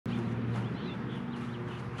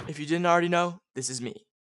If you didn't already know, this is me,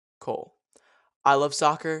 Cole. I love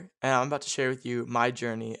soccer, and I'm about to share with you my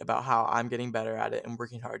journey about how I'm getting better at it and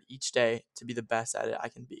working hard each day to be the best at it I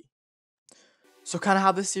can be. So, kind of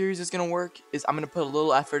how this series is going to work is I'm going to put a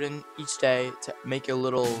little effort in each day to make a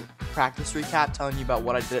little practice recap telling you about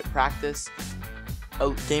what I did at practice,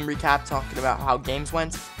 a game recap talking about how games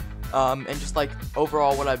went, and just like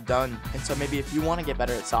overall what I've done. And so, maybe if you want to get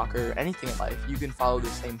better at soccer or anything in life, you can follow the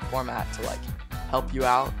same format to like help you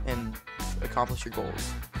out and accomplish your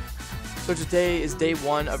goals. So today is day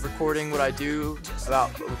one of recording what I do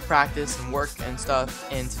about with practice and work and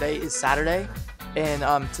stuff. And today is Saturday. And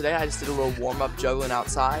today I just did a little warm-up juggling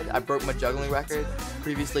outside. I broke my juggling record,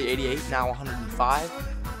 previously 88, now 105.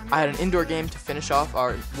 I had an indoor game to finish off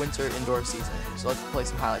our winter indoor season. So let's play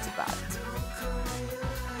some highlights of that.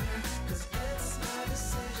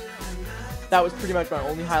 That was pretty much my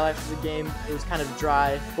only highlight of the game. It was kind of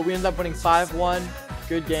dry, but we ended up winning 5-1.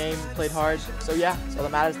 Good game, played hard. So yeah, that's all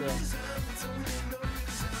that matters in the end.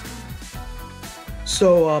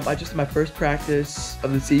 So I just did my first practice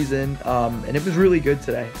of the season, and it was really good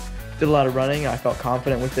today. Did a lot of running. I felt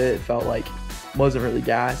confident with it. It felt like wasn't really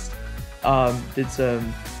gassed. Did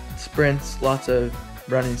some sprints, lots of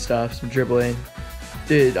running stuff, some dribbling.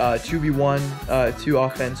 Did 2v1, 2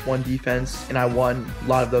 offense, 1 defense, and I won a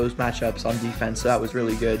lot of those matchups on defense, so that was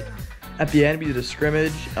really good. At the end, we did a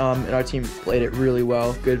scrimmage, and our team played it really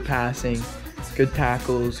well. Good passing, good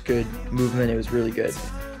tackles, good movement. It was really good.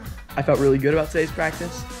 I felt really good about today's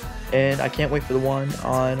practice, and I can't wait for the one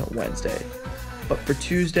on Wednesday. But for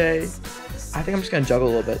Tuesday, I think I'm just going to juggle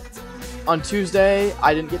a little bit. On Tuesday,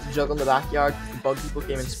 I didn't get to juggle in the backyard. The bug people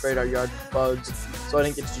came and sprayed our yard with bugs, so I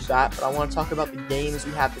didn't get to do that. But I want to talk about the games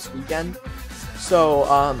we have this weekend. So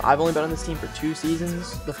I've only been on this team for 2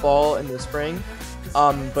 seasons, the fall and the spring.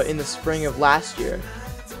 But in the spring of last year,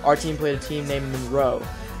 our team played a team named Monroe.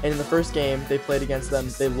 And in the first game they played against them,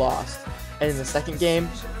 they lost. And in the second game,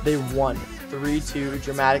 they won 3-2,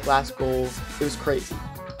 dramatic last goal. It was crazy.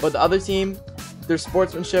 But the other team, their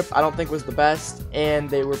sportsmanship I don't think was the best, and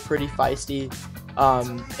they were pretty feisty,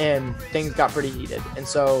 and things got pretty heated. And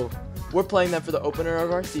so we're playing them for the opener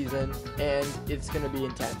of our season, and it's going to be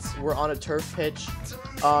intense. We're on a turf pitch,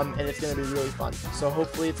 and it's going to be really fun. So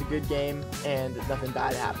hopefully it's a good game and nothing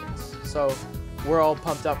bad happens. So we're all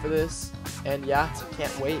pumped up for this, and yeah,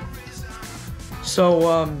 can't wait.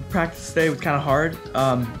 So practice today was kind of hard.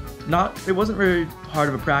 It wasn't really hard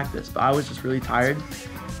of a practice, but I was just really tired.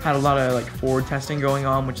 Had a lot of like forward testing going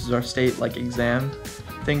on, which is our state like exam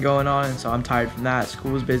thing going on, and so I'm tired from that.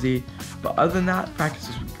 School was busy, but other than that, practice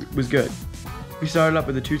was good. We started up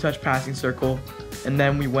with a 2-touch passing circle, and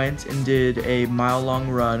then we went and did a mile-long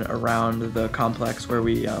run around the complex where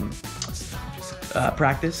we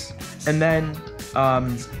practice, and then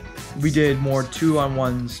we did more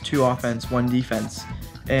 2-on-1s, 2 offense, 1 defense,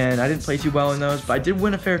 and I didn't play too well in those, but I did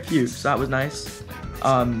win a fair few, so that was nice.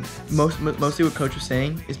 Mostly what coach was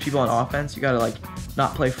saying is people on offense, you gotta like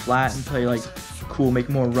not play flat and play like cool, make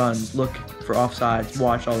more runs, look for offsides,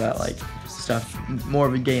 watch all that like stuff, more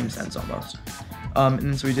of a game sense almost. And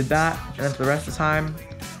then so we did that, and then for the rest of the time,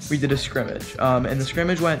 we did a scrimmage. And the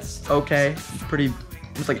scrimmage went okay,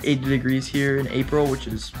 it's like 80 degrees here in April, which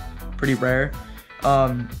is pretty rare.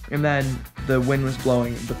 And then the wind was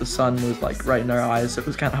blowing, but the sun was like right in our eyes, so it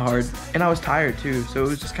was kind of hard. And I was tired too, so it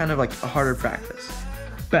was just kind of like a harder practice.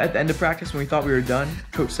 But at the end of practice, when we thought we were done,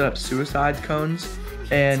 coach set up suicide cones,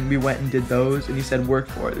 and we went and did those, and he said, work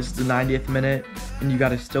for it. This is the 90th minute, and you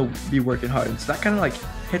gotta still be working hard. And so that kind of like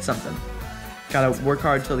hit something. Gotta work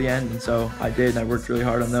hard till the end, and so I did, and I worked really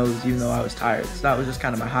hard on those, even though I was tired. So that was just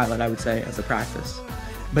kind of my highlight, I would say, of the practice.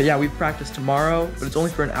 But yeah, we practice tomorrow, but it's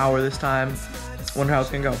only for an hour this time. Wonder how it's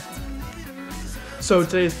gonna go. So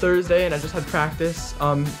today is Thursday, and I just had practice,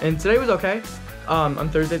 and today was okay. On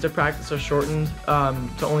Thursdays, our practice are shortened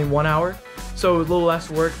to only 1 hour, so a little less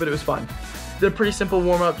work, but it was fun. Did a pretty simple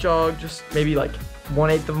warm-up jog, just maybe like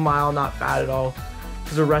 1/8 of a mile, not bad at all,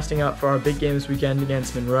 because we're resting up for our big game this weekend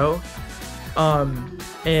against Monroe.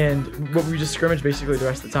 And we just scrimmaged basically the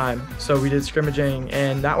rest of the time. So we did scrimmaging,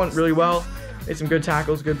 and that went really well. Made some good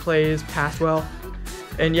tackles, good plays, passed well.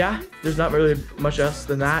 And yeah, there's not really much else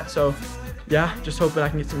than that. So yeah, just hoping I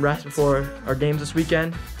can get some rest before our games this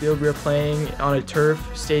weekend. Field we are playing on a turf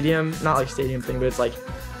stadium, not like stadium thing, but it's like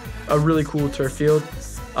a really cool turf field.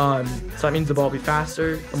 So that means the ball will be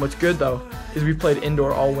faster. And what's good though, is we've played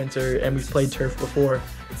indoor all winter and we've played turf before,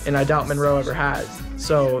 and I doubt Monroe ever has.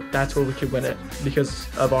 So that's where we could win it because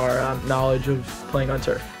of our knowledge of playing on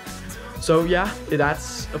turf. So yeah,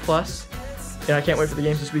 that's a plus. And I can't wait for the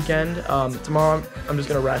games this weekend. Tomorrow I'm just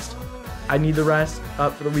gonna rest. I need the rest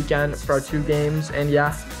for the weekend for our 2 games. And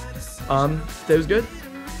yeah, today was good.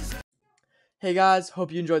 Hey guys,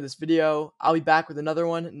 hope you enjoyed this video. I'll be back with another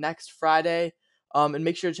one next Friday. And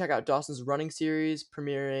make sure to check out Dawson's running series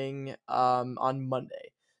premiering on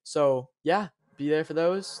Monday. So yeah, be there for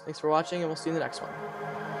those. Thanks for watching, and we'll see you in the next one.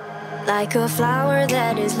 Like a flower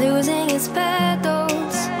that is losing its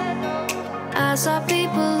petals, I saw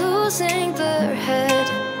people losing their head.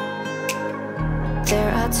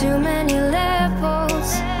 There are too many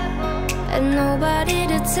levels, and nobody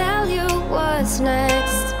to tell you what's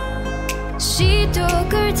next. She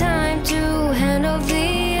took her time to handle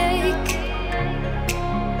the ache,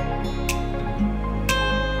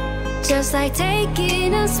 just like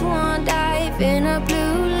taking a swan dive in a blue